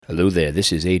Hello there,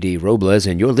 this is AD Robles,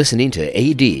 and you're listening to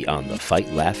AD on the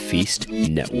Fight, Laugh, Feast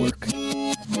Network.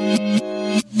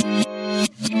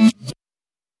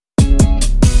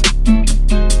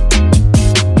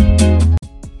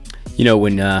 You know,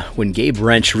 when Gabe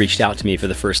Wrench reached out to me for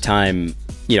the first time,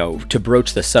 you know, to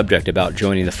broach the subject about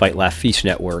joining the Fight, Laugh, Feast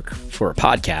Network for a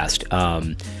podcast,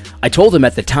 I told him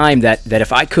at the time that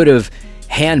if I could have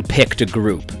handpicked a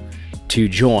group to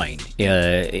join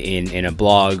in a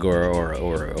blog or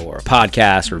a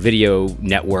podcast or video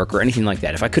network or anything like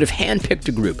that, if I could have handpicked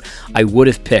a group, I would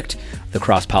have picked the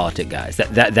Cross Politic guys.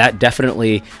 That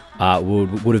definitely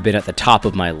would have been at the top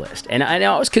of my list. And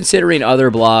I was considering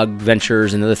other blog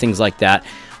ventures and other things like that.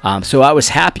 So I was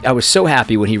happy. I was so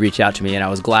happy when he reached out to me, and I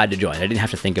was glad to join. I didn't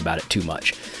have to think about it too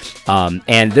much.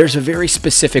 And there's a very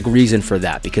specific reason for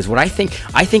that, because what I think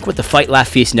what the Fight, Laugh,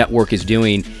 Feast Network is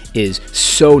doing is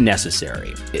so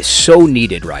necessary. It's so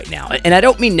needed right now. And I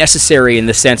don't mean necessary in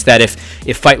the sense that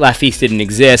if Fight, Laugh, Feast didn't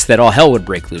exist, that all hell would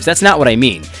break loose. That's not what I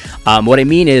mean. What I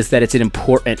mean is that it's an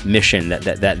important mission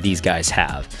that these guys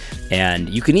have. And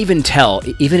you can even tell,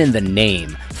 even in the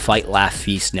name, Fight, Laugh,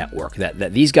 Feast Network,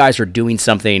 that these guys are doing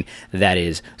something that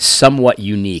is somewhat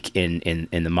unique in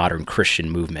the modern Christian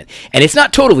movement. And it's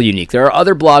not totally unique. There are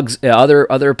other blogs,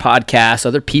 other podcasts,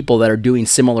 other people that are doing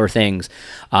similar things.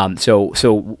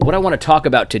 So what I want to talk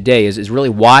about today is really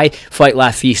why Fight,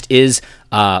 Laugh, Feast is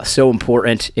so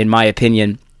important, in my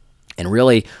opinion. And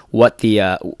really, what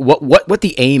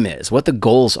the aim is, what the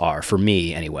goals are for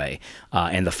me, anyway,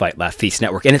 and the Fight, Laugh, Feast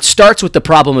Network. And it starts with the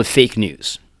problem of fake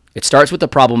news. It starts with the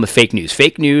problem of fake news.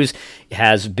 Fake news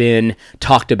has been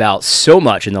talked about so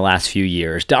much in the last few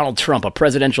years. Donald Trump, a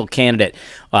presidential candidate,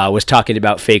 was talking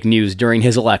about fake news during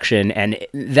his election, and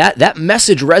that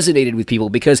message resonated with people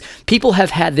because people have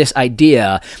had this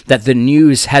idea that the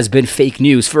news has been fake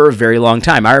news for a very long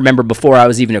time. I remember before I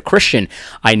was even a Christian,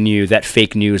 I knew that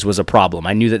fake news was a problem.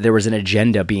 I knew that there was an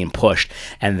agenda being pushed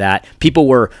and that people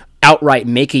were outright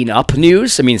making up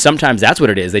news. I mean, sometimes that's what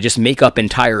it is. They just make up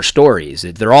entire stories.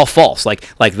 They're all false. Like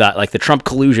the Trump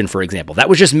collusion, for example. That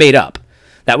was just made up.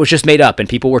 And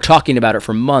people were talking about it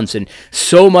for months, and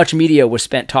so much media was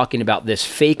spent talking about this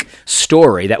fake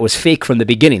story that was fake from the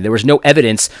beginning. There was no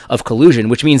evidence of collusion,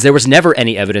 which means there was never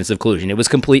any evidence of collusion. It was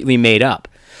completely made up.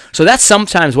 So that's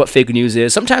sometimes what fake news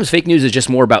is. Sometimes fake news is just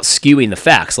more about skewing the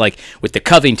facts, like with the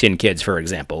Covington kids, for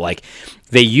example. Like,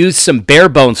 they used some bare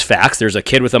bones facts. There's a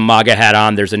kid with a MAGA hat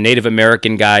on. There's a Native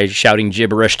American guy shouting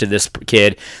gibberish to this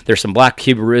kid. There's some black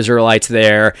Hebrew Israelites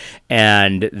there,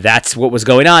 and that's what was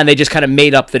going on. They just kind of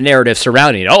made up the narrative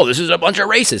surrounding it. Oh, this is a bunch of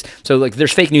racists. So like,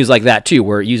 there's fake news like that too,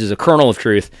 where it uses a kernel of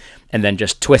truth and then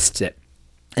just twists it.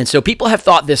 And so people have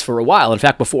thought this for a while. In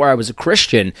fact, before I was a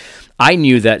Christian, I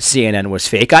knew that CNN was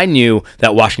fake. I knew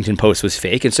that Washington Post was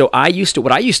fake. And so what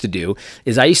I used to do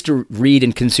is I used to read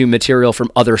and consume material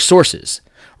from other sources,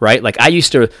 right? Like, I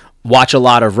used to watch a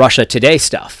lot of Russia Today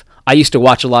stuff. I used to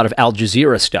watch a lot of Al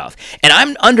Jazeera stuff. And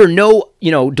I'm under no,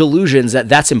 delusions that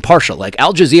that's impartial. Like,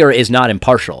 Al Jazeera is not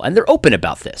impartial, and they're open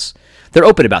about this.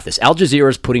 Al Jazeera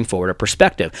is putting forward a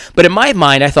perspective. But in my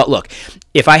mind, I thought, look,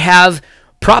 if I have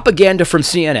propaganda from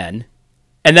CNN,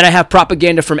 and then I have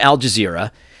propaganda from Al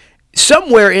Jazeera,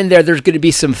 somewhere in there's going to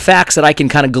be some facts that I can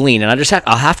kind of glean, and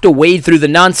I'll have to wade through the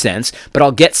nonsense, but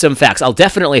I'll get some facts. I'll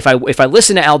definitely, if I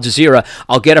listen to Al Jazeera,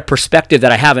 I'll get a perspective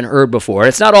that I haven't heard before.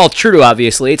 It's not all true,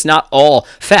 obviously. It's not all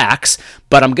facts,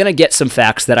 but I'm going to get some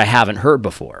facts that I haven't heard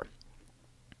before,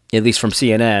 at least from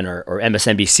CNN or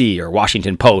MSNBC or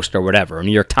Washington Post or whatever, or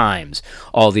New York Times,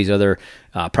 all these other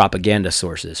propaganda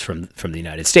sources from the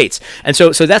United States. And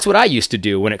so that's what I used to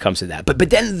do when it comes to that. But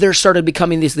then there started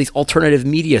becoming these alternative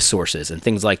media sources and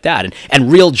things like that, and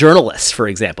real journalists, for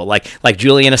example, like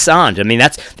Julian Assange. I mean,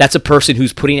 that's a person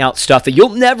who's putting out stuff that you'll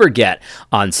never get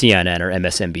on CNN or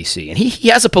MSNBC. And he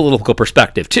has a political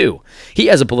perspective too.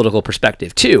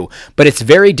 But it's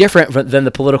very different than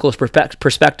the political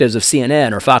perspectives of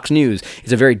CNN or Fox News.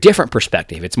 It's a very different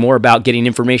perspective. It's more about getting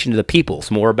information to the people.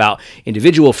 It's more about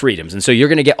individual freedoms. And so you're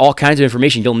going to get all kinds of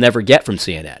information you'll never get from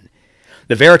CNN.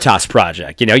 The Veritas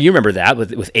Project, you remember that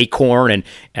with Acorn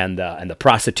and the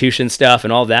prostitution stuff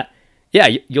and all that. Yeah,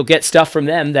 you'll get stuff from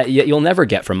them that you'll never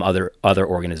get from other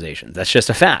organizations. That's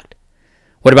just a fact.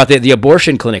 What about the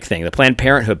abortion clinic thing, the Planned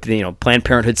Parenthood, Planned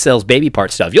Parenthood sells baby part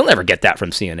stuff? You'll never get that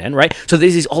from CNN, right? So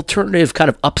there's these alternative kind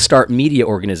of upstart media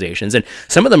organizations, and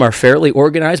some of them are fairly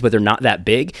organized, but they're not that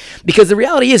big, because the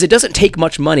reality is it doesn't take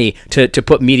much money to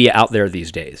put media out there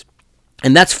these days.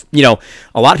 And that's,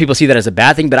 a lot of people see that as a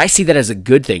bad thing, but I see that as a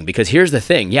good thing, because here's the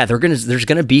thing. Yeah, there's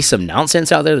going to be some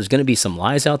nonsense out there. There's going to be some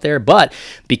lies out there, but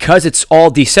because it's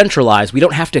all decentralized, we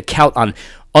don't have to count on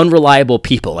unreliable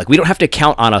people. Like, we don't have to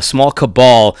count on a small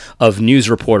cabal of news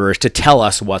reporters to tell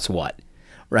us what's what.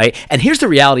 Right? And here's the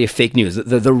reality of fake news.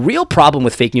 The real problem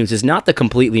with fake news is not the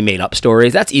completely made up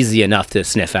stories. That's easy enough to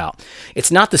sniff out.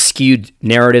 It's not the skewed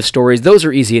narrative stories. Those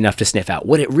are easy enough to sniff out.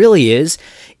 What it really is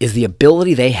the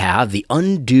ability they have, the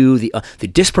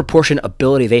disproportionate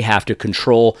ability they have to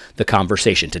control the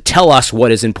conversation, to tell us what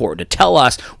is important, to tell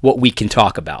us what we can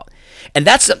talk about. And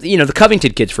that's, the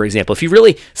Covington kids, for example. If you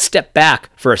really step back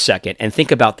for a second and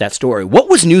think about that story, what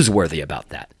was newsworthy about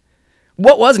that?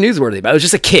 What was newsworthy about it? It was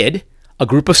just a kid, a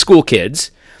group of school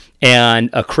kids, and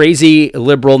a crazy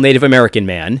liberal Native American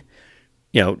man,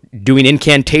 doing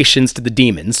incantations to the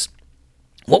demons.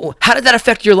 How did that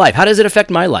affect your life? How does it affect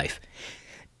my life?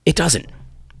 It doesn't.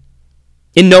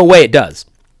 In no way it does.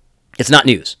 It's not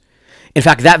news. In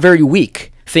fact, that very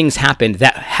week, things happened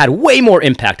that had way more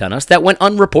impact on us that went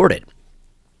unreported.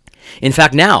 In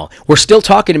fact, now we're still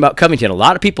talking about Covington. A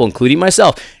lot of people, including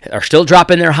myself, are still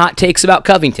dropping their hot takes about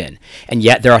Covington. And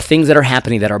yet there are things that are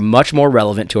happening that are much more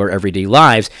relevant to our everyday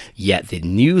lives, yet the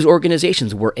news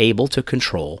organizations were able to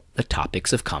control the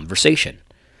topics of conversation.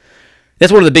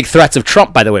 That's one of the big threats of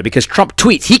Trump, by the way, because Trump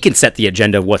tweets. He can set the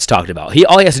agenda of what's talked about.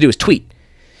 All he has to do is tweet.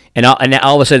 And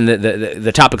all of a sudden,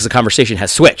 the topics of conversation has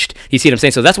switched. You see what I'm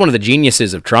saying? So that's one of the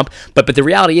geniuses of Trump. But the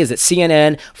reality is that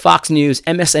CNN, Fox News,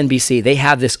 MSNBC, they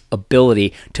have this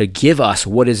ability to give us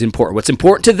what is important. What's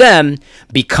important to them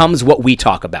becomes what we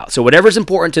talk about. So whatever's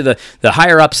important to the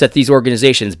higher-ups at these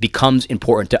organizations becomes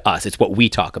important to us. It's what we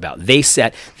talk about. They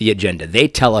set the agenda. They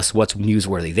tell us what's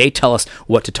newsworthy. They tell us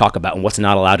what to talk about and what's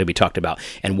not allowed to be talked about,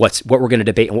 and what we're going to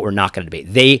debate and what we're not going to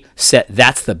debate.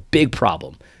 That's the big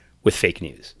problem with fake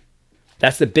news.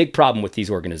 That's the big problem with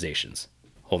these organizations.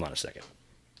 Hold on a second.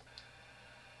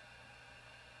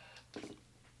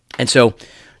 And so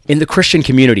in the Christian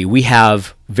community, we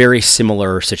have very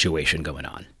similar situation going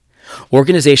on.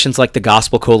 Organizations like the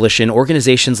Gospel Coalition,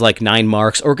 organizations like 9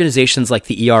 Marks, organizations like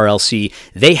the ERLC,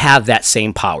 they have that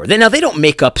same power. Now, they don't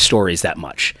make up stories that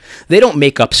much. They don't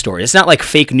make up stories. It's not like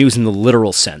fake news in the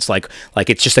literal sense, like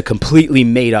it's just a completely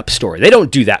made up story. They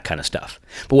don't do that kind of stuff.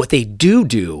 But what they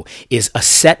do is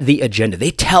set the agenda.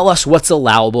 They tell us what's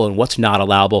allowable and what's not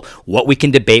allowable, what we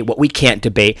can debate, what we can't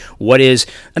debate,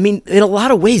 in a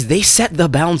lot of ways, they set the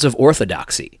bounds of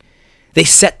orthodoxy. They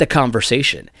set the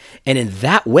conversation. And in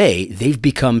that way, they've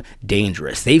become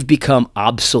dangerous. They've become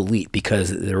obsolete,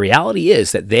 because the reality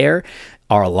is that there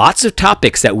are lots of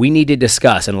topics that we need to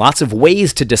discuss and lots of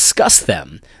ways to discuss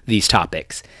these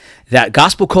topics, that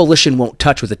Gospel Coalition won't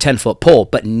touch with a 10-foot pole,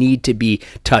 but need to be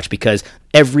touched, because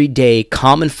everyday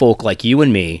common folk like you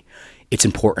and me, it's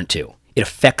important to. It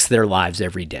affects their lives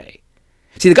every day.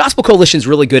 See, the Gospel Coalition is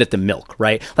really good at the milk,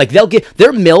 right? Like, they'll get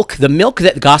their milk, the milk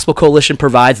that the Gospel Coalition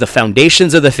provides, the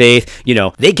foundations of the faith,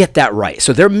 they get that right.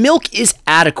 So their milk is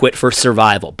adequate for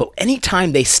survival. But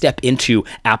anytime they step into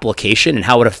application and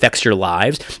how it affects your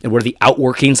lives and what are the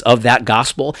outworkings of that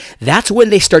gospel, that's when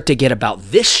they start to get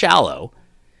about this shallow.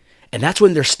 And that's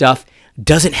when their stuff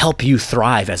doesn't help you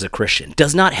thrive as a Christian,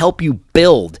 does not help you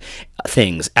build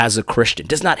things as a Christian,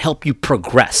 does not help you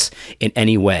progress in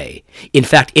any way. In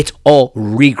fact, it's all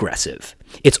regressive.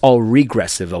 It's all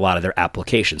regressive, a lot of their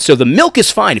applications. So the milk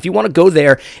is fine. If you want to go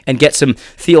there and get some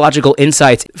theological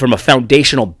insights from a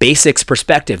foundational basics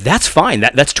perspective, that's fine.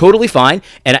 That's totally fine.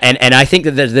 And I think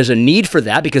that there's a need for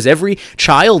that, because every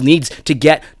child needs to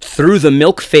get through the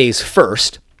milk phase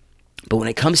first. But when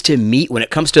it comes to meat, when it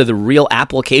comes to the real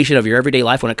application of your everyday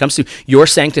life, when it comes to your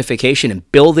sanctification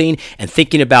and building and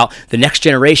thinking about the next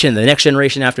generation, the next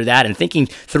generation after that, and thinking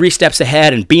 3 steps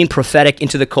ahead and being prophetic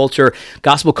into the culture,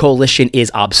 Gospel Coalition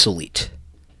is obsolete.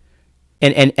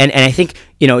 And I think,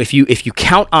 if you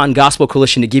count on Gospel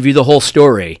Coalition to give you the whole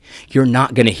story, you're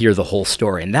not going to hear the whole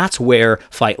story. And that's where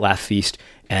Fight, Laugh, Feast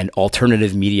and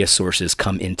alternative media sources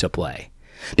come into play.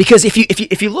 Because if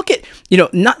you look at,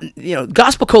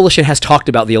 Gospel Coalition has talked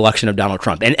about the election of Donald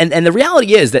Trump. And the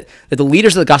reality is that the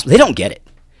leaders of the gospel, they don't get it.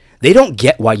 They don't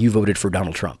get why you voted for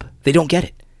Donald Trump. They don't get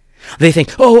it. They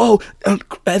think,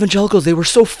 evangelicals, they were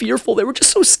so fearful. They were just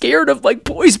so scared of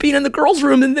boys being in the girls'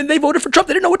 room, and then they voted for Trump.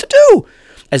 They didn't know what to do.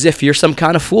 As if you're some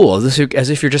kind of fool, as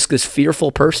if you're just this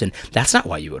fearful person. That's not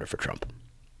why you voted for Trump.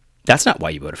 That's not why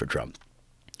you voted for Trump.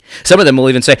 Some of them will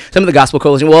even say, some of the Gospel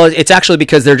Coalition, well, it's actually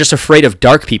because they're just afraid of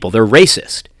dark people. They're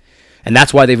racist. And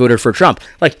that's why they voted for Trump.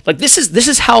 This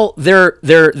is how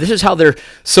their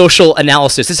social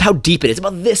analysis, this is how deep it is. It's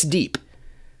about this deep.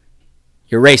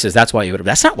 You're racist. That's why you voted.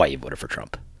 That's not why you voted for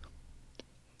Trump.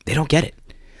 They don't get it.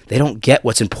 They don't get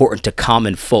what's important to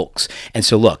common folks. And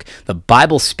so look, the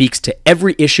Bible speaks to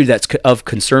every issue that's of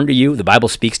concern to you. The Bible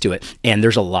speaks to it, and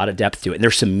there's a lot of depth to it. And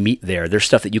there's some meat there. There's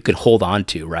stuff that you can hold on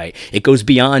to, right? It goes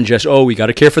beyond just, oh, we got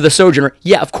to care for the sojourner.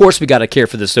 Yeah, of course we got to care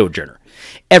for the sojourner.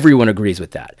 Everyone agrees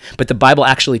with that. But the Bible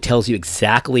actually tells you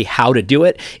exactly how to do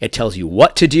it. It tells you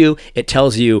what to do. It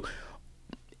tells you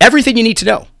everything you need to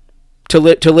know to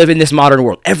live in this modern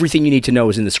world. Everything you need to know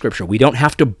is in the Scripture. We don't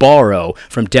have to borrow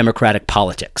from democratic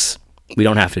politics. We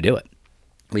don't have to do it.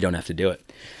 We don't have to do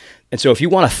it. And so if you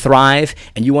want to thrive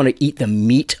and you want to eat the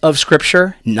meat of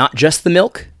Scripture, not just the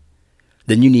milk,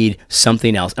 then you need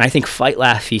something else. And I think Fight,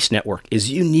 Laugh, Feast Network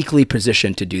is uniquely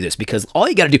positioned to do this, because all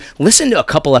you got to do, listen to a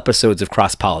couple episodes of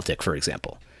Cross Politic, for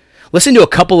example. Listen to a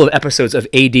couple of episodes of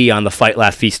AD on the Fight,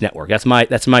 Laugh, Feast Network. That's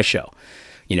my show.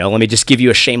 Let me just give you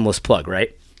a shameless plug,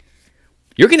 right?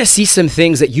 You're going to see some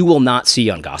things that you will not see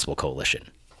on Gospel Coalition.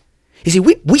 You see,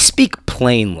 we speak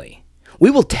plainly.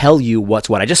 We will tell you what's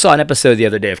what. I just saw an episode the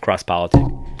other day of Cross Politic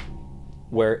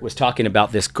where it was talking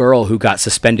about this girl who got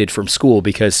suspended from school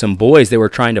because some boys, they were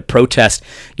trying to protest,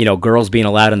 girls being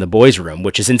allowed in the boys' room,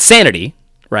 which is insanity,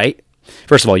 right?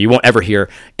 First of all, you won't ever hear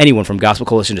anyone from Gospel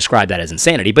Coalition describe that as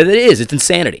insanity, but it's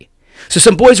insanity. So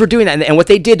some boys were doing that, and what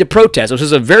they did to protest, which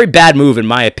was a very bad move in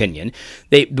my opinion,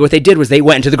 what they did was they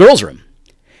went into the girls' room.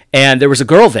 And there was a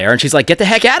girl there, and she's like, get the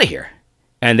heck out of here.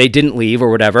 And they didn't leave or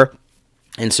whatever.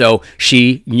 And so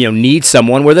she, needs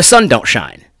someone where the sun don't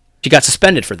shine. She got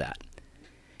suspended for that.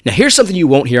 Now, here's something you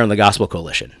won't hear on the Gospel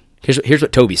Coalition. Here's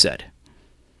what Toby said.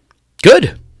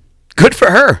 Good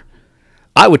for her.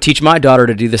 I would teach my daughter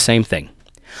to do the same thing.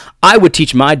 I would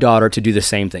teach my daughter to do the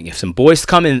same thing. If some boys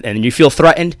come in and you feel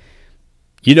threatened,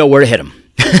 you know where to hit them.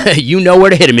 You know where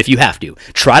to hit him if you have to.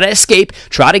 Try to escape,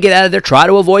 try to get out of there, try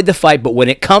to avoid the fight, but when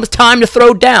it comes time to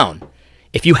throw down,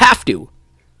 if you have to,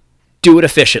 do it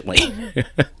efficiently.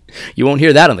 You won't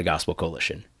hear that on the Gospel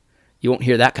Coalition. You won't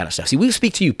hear that kind of stuff. See, we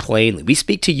speak to you plainly. We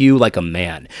speak to you like a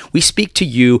man. We speak to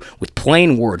you with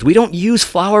plain words. We don't use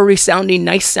flowery sounding,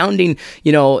 nice sounding,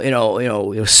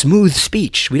 smooth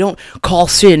speech. We don't call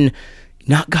sin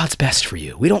not God's best for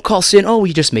you. We don't call sin, oh,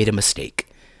 we just made a mistake.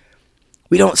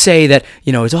 We don't say that,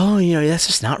 that's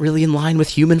just not really in line with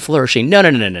human flourishing.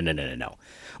 No.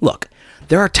 Look,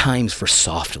 there are times for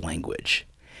soft language.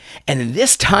 And in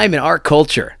this time in our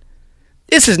culture,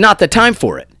 this is not the time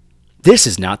for it. This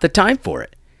is not the time for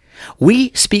it.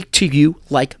 We speak to you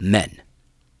like men.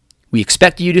 We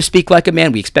expect you to speak like a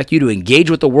man. We expect you to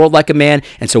engage with the world like a man.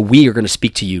 And so we are going to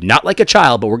speak to you not like a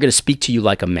child, but we're going to speak to you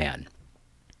like a man.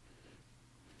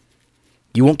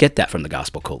 You won't get that from the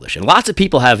Gospel Coalition. Lots of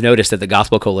people have noticed that the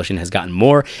Gospel Coalition has gotten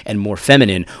more and more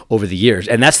feminine over the years,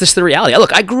 and that's just the reality.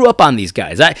 Look, I grew up on these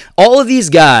guys. All of these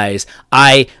guys,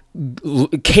 I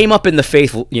came up in the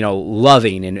faith,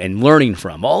 loving and learning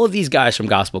from. All of these guys from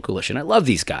Gospel Coalition, I love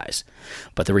these guys.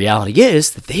 But the reality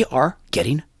is that they are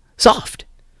getting soft.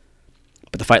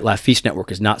 But the Fight, Laugh, Feast Network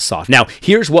is not soft. Now,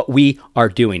 here's what we are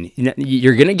doing.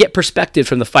 You're going to get perspective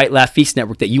from the Fight, Laugh, Feast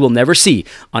Network that you will never see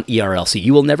on ERLC.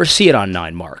 You will never see it on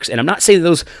 9 Marks. And I'm not saying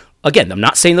those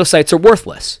sites are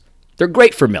worthless. They're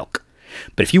great for milk.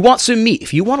 But if you want some meat,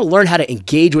 if you want to learn how to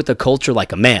engage with the culture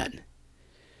like a man,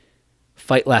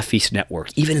 Fight, Laugh, Feast Network,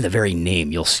 even in the very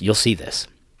name, you'll see this.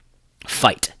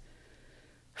 Fight.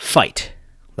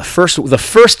 The first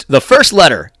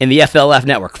letter in the FLF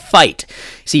network, fight.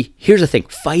 See, here's the thing.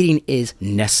 Fighting is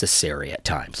necessary at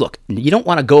times. Look, you don't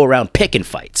want to go around picking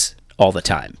fights all the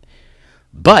time.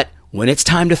 But when it's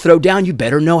time to throw down, you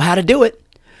better know how to do it.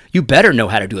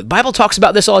 The Bible talks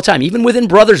about this all the time. Even within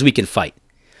brothers, we can fight.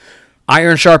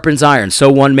 Iron sharpens iron,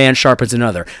 so one man sharpens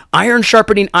another. Iron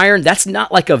sharpening iron, that's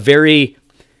not like a very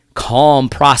calm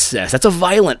process. That's a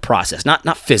violent process,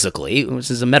 not physically. This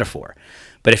is a metaphor.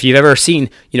 But if you've ever seen,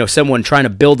 someone trying to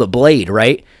build a blade,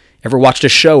 right? Ever watched a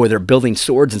show where they're building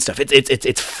swords and stuff?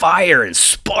 It's fire and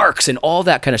sparks and all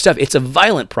that kind of stuff. It's a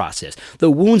violent process.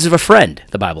 The wounds of a friend,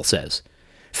 the Bible says.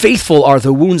 Faithful are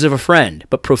the wounds of a friend,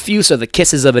 but profuse are the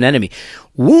kisses of an enemy.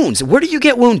 Wounds, where do you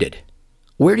get wounded?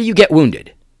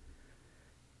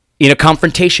 In a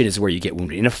confrontation is where you get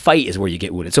wounded. In a fight is where you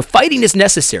get wounded. So fighting is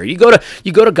necessary. You go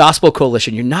to Gospel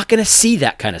Coalition, you're not going to see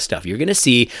that kind of stuff. You're going to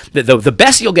see the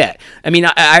best you'll get. I mean,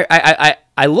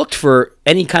 I looked for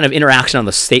any kind of interaction on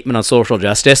the statement on social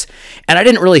justice, and I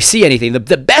didn't really see anything.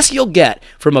 The best you'll get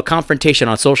from a confrontation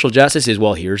on social justice is,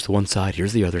 well, here's the one side,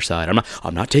 here's the other side.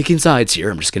 I'm not taking sides here.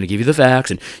 I'm just going to give you the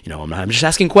facts, and I'm just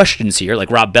asking questions here,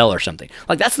 like Rob Bell or something.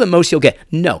 Like, that's the most you'll get.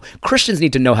 No, Christians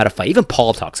need to know how to fight. Even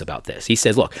Paul talks about this. He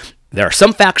says, look, there are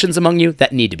some factions among you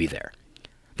that need to be there.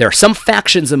 There are some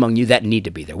factions among you that need to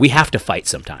be there. We have to fight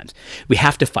sometimes. We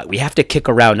have to fight. We have to kick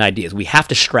around ideas. We have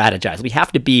to strategize. We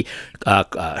have to be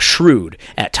shrewd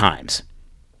at times.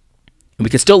 And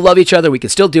we can still love each other. We can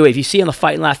still do it. If you see on the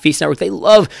Fight and Laugh Feast Network, they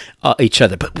love each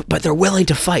other, but they're willing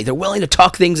to fight. They're willing to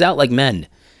talk things out like men.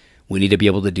 We need to be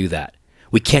able to do that.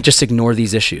 We can't just ignore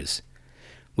these issues.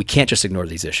 We can't just ignore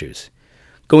these issues.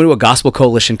 Going to a Gospel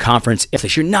Coalition conference,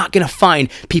 if you're not going to find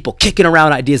people kicking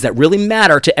around ideas that really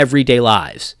matter to everyday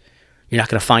lives, you're not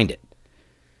going to find it.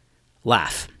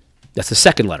 Laugh. That's the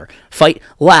second letter. Fight,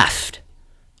 laughed.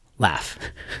 Laugh.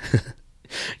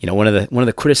 One of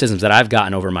the criticisms that I've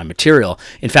gotten over my material,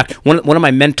 in fact, one of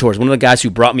my mentors, one of the guys who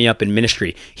brought me up in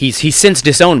ministry, he's since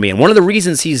disowned me. And one of the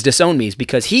reasons he's disowned me is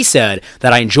because he said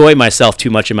that I enjoy myself too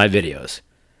much in my videos.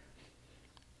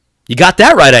 You got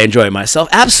that right, I enjoy myself.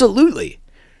 Absolutely.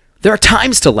 There are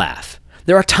times to laugh.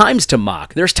 There are times to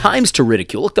mock. There's times to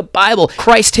ridicule. Look, the Bible,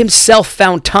 Christ himself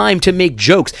found time to make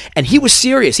jokes, and he was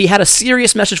serious. He had a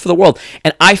serious message for the world,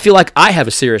 and I feel like I have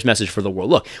a serious message for the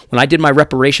world. Look, when I did my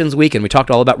reparations week, and we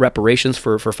talked all about reparations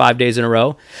for 5 days in a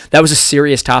row, that was a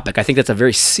serious topic. I think that's a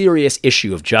very serious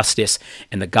issue of justice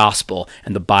and the gospel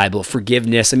and the Bible,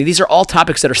 forgiveness. I mean, these are all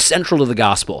topics that are central to the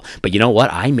gospel. But you know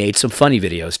what? I made some funny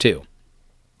videos too.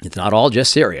 It's not all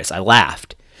just serious. I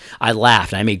laughed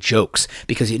and I made jokes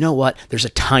because you know what? There's a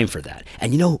time for that.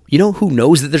 And you know who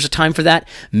knows that there's a time for that?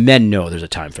 Men know there's a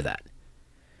time for that.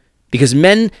 Because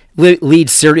men lead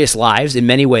serious lives in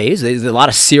many ways. There's a lot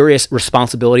of serious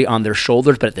responsibility on their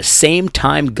shoulders, but at the same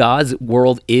time, God's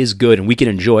world is good and we can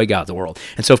enjoy God's world.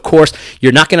 And so, of course,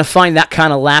 you're not going to find that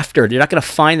kind of laughter. You're not going to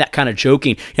find that kind of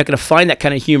joking. You're not going to find that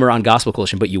kind of humor on Gospel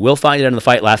Coalition, but you will find it on the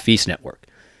Fight, Laugh, Feast Network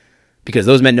because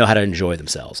those men know how to enjoy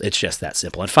themselves. It's just that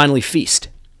simple. And finally, feast.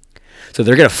 So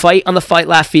they're going to fight on the Fight,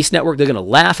 Laugh, Feast Network. They're going to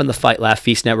laugh on the Fight, Laugh,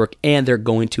 Feast Network, and they're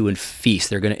going to feast.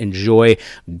 They're going to enjoy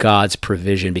God's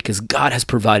provision because God has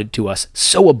provided to us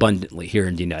so abundantly here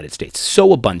in the United States,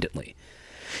 so abundantly.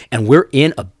 And we're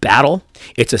in a battle.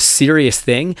 It's a serious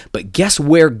thing, but guess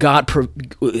where God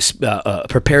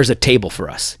prepares a table for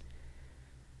us?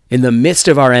 In the midst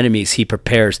of our enemies, he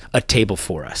prepares a table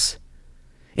for us.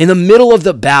 In the middle of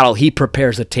the battle, he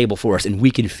prepares a table for us, and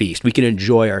we can feast. We can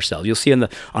enjoy ourselves. You'll see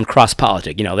on Cross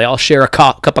Politic, they all share a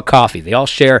cup of coffee. They all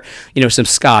share, some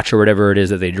scotch or whatever it is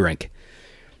that they drink.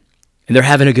 And they're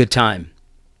having a good time.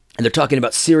 And they're talking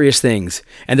about serious things,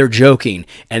 and they're joking,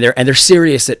 and they're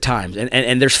serious at times.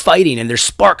 And there's fighting, and there's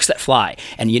sparks that fly.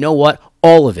 And you know what?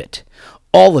 All of it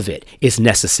is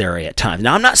necessary at times.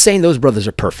 Now, I'm not saying those brothers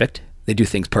are perfect. They do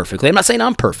things perfectly. I'm not saying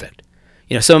I'm perfect.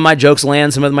 Some of my jokes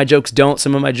land, some of my jokes don't,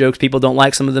 some of my jokes people don't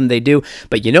like, some of them they do.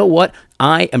 But you know what?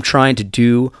 I am trying to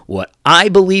do what I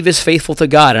believe is faithful to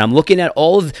God. And I'm looking at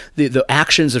all of the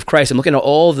actions of Christ. I'm looking at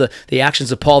all of the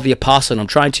actions of Paul the Apostle. And I'm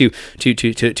trying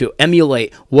to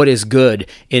emulate what is good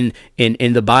in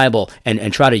the Bible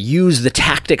and try to use the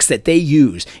tactics that they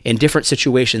use in different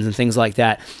situations and things like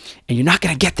that. And you're not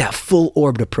going to get that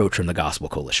full-orbed approach from the Gospel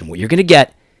Coalition. What you're going to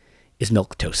get is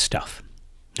milquetoast stuff.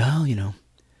 Oh,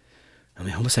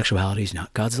 homosexuality is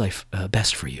not God's life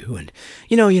best for you, and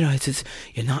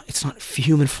it's not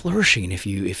human flourishing if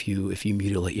you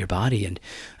mutilate your body, and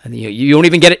you don't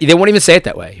even get it. They won't even say it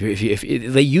that way. If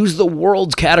they use the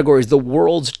world's categories, the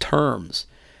world's terms,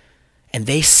 and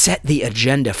they set the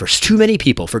agenda for too many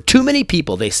people. For too many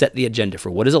people, they set the agenda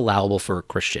for what is allowable for a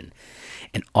Christian,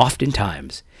 and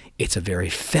oftentimes it's a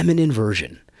very feminine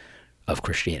version of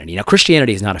Christianity. Now,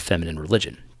 Christianity is not a feminine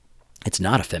religion. It's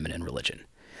not a feminine religion.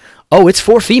 Oh, it's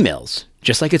for females,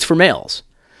 just like it's for males.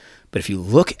 But if you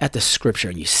look at the scripture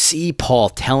and you see Paul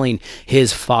telling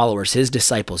his followers, his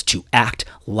disciples, to act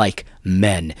like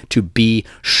men, to be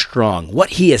strong,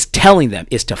 what he is telling them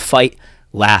is to fight,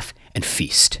 laugh, and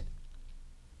feast.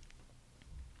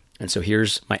 And so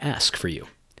here's my ask for you.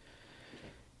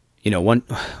 Right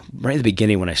at the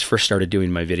beginning when I first started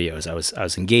doing my videos, I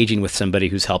was engaging with somebody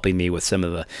who's helping me with some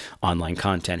of the online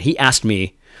content. He asked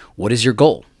me, "What is your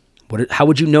goal? How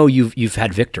would you know you've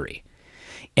had victory?"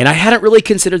 And I hadn't really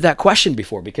considered that question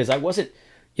before because I wasn't,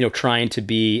 trying to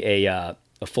be a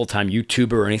full-time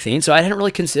YouTuber or anything. So I hadn't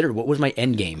really considered what was my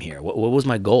end game here. What was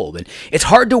my goal? And it's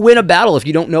hard to win a battle if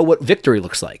you don't know what victory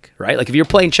looks like, right? Like if you're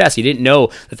playing chess, you didn't know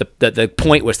that the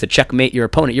point was to checkmate your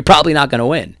opponent. You're probably not going to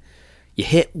win. You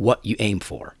hit what you aim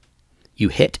for. You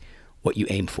hit what you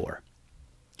aim for.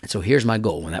 And so here's my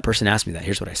goal. When that person asked me that,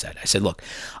 here's what I said. I said, look,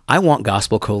 I want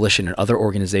Gospel Coalition and other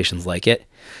organizations like it.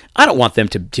 I don't want them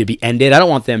to be ended. I don't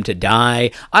want them to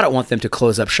die. I don't want them to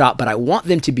close up shop, but I want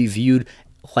them to be viewed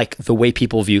like the way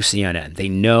people view CNN. They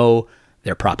know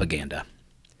their propaganda.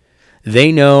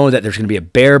 They know that there's going to be a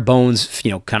bare bones,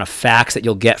 kind of facts that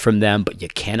you'll get from them, but you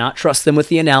cannot trust them with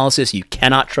the analysis. You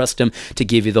cannot trust them to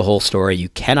give you the whole story. You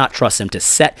cannot trust them to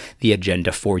set the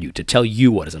agenda for you, to tell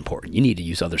you what is important. You need to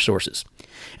use other sources.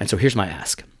 And so here's my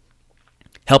ask.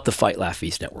 Help the Fight, Laugh,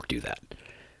 Feast Network do that.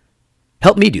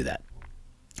 Help me do that.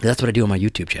 That's what I do on my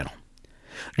YouTube channel.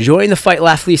 Join the Fight,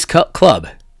 Laugh, Feast Club.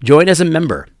 Join as a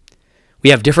member. We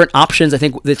have different options. I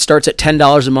think it starts at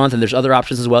 $10 a month, and there's other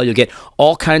options as well. You'll get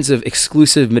all kinds of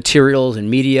exclusive materials and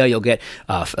media. You'll get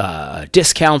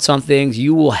discounts on things.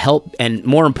 You will help, and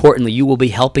more importantly, you will be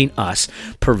helping us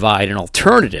provide an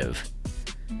alternative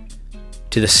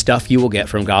to the stuff you will get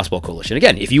from Gospel Coalition.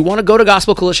 Again, if you want to go to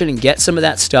Gospel Coalition and get some of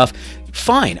that stuff,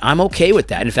 fine. I'm okay with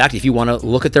that. In fact, if you want to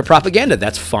look at their propaganda,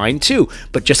 that's fine too.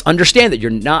 But just understand that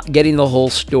you're not getting the whole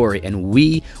story, and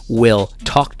we will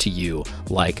talk to you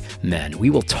like men. We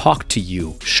will talk to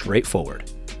you straightforward.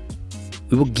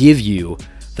 We will give you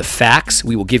the facts.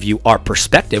 We will give you our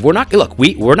perspective. We're not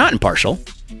impartial,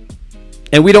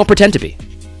 and we don't pretend to be.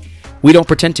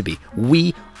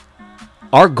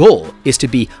 Our goal is to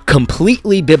be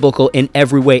completely biblical in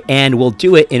every way, and we'll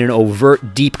do it in an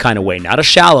overt, deep kind of way, not a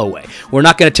shallow way. We're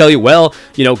not going to tell you,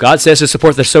 God says to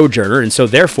support the sojourner, and so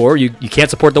therefore you can't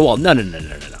support the wall. No.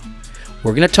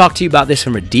 We're going to talk to you about this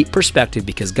from a deep perspective,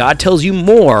 because God tells you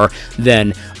more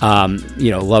than,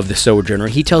 love the sojourner.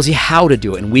 He tells you how to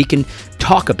do it, and we can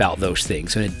talk about those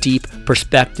things in a deep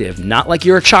perspective, not like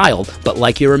you're a child, but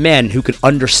like you're a man who can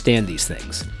understand these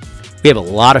things. We have a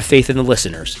lot of faith in the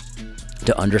listeners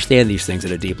to understand these things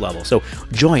at a deep level. So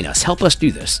join us. Help us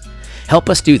do this.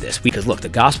 Because look, the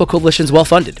Gospel Coalition's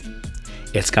well-funded.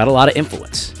 It's got a lot of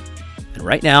influence. And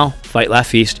right now, Fight, Laugh,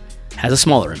 Feast has a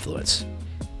smaller influence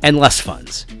and less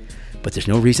funds. But there's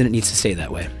no reason it needs to stay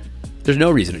that way.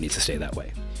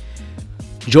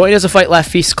 Join as a Fight, Laugh,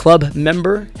 Feast Club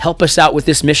member. Help us out with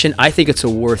this mission. I think it's a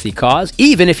worthy cause.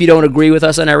 Even if you don't agree with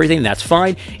us on everything, that's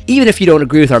fine. Even if you don't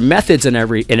agree with our methods and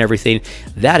everything,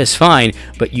 that is fine.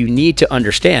 But you need to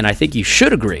understand, I think you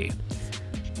should agree,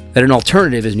 that an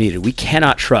alternative is needed. We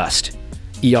cannot trust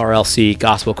ERLC,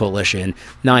 Gospel Coalition,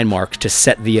 9 Marks to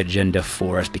set the agenda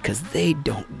for us, because they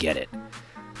don't get it.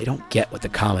 They don't get what the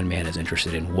common man is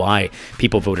interested in, why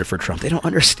people voted for Trump. They don't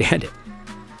understand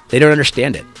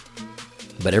it.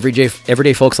 But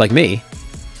everyday folks like me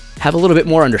have a little bit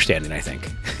more understanding, I think.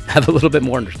 And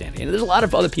there's a lot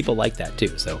of other people like that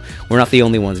too. So we're not the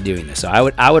only ones doing this. So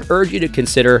I would urge you to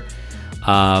consider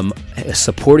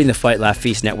supporting the Fight, Laugh,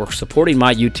 Feast Network, supporting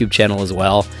my YouTube channel as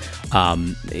well.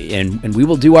 And we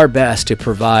will do our best to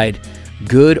provide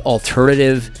good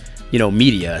alternative,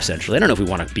 media, essentially. I don't know if we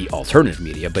want to be alternative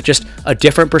media, but just a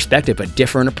different perspective, a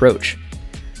different approach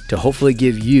to hopefully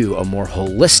give you a more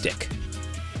holistic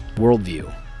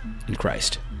worldview in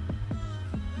Christ.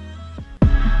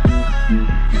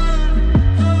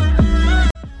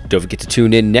 Don't forget to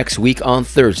tune in next week on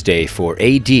Thursday for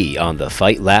AD on the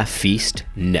Fight, Laugh, Feast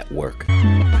Network.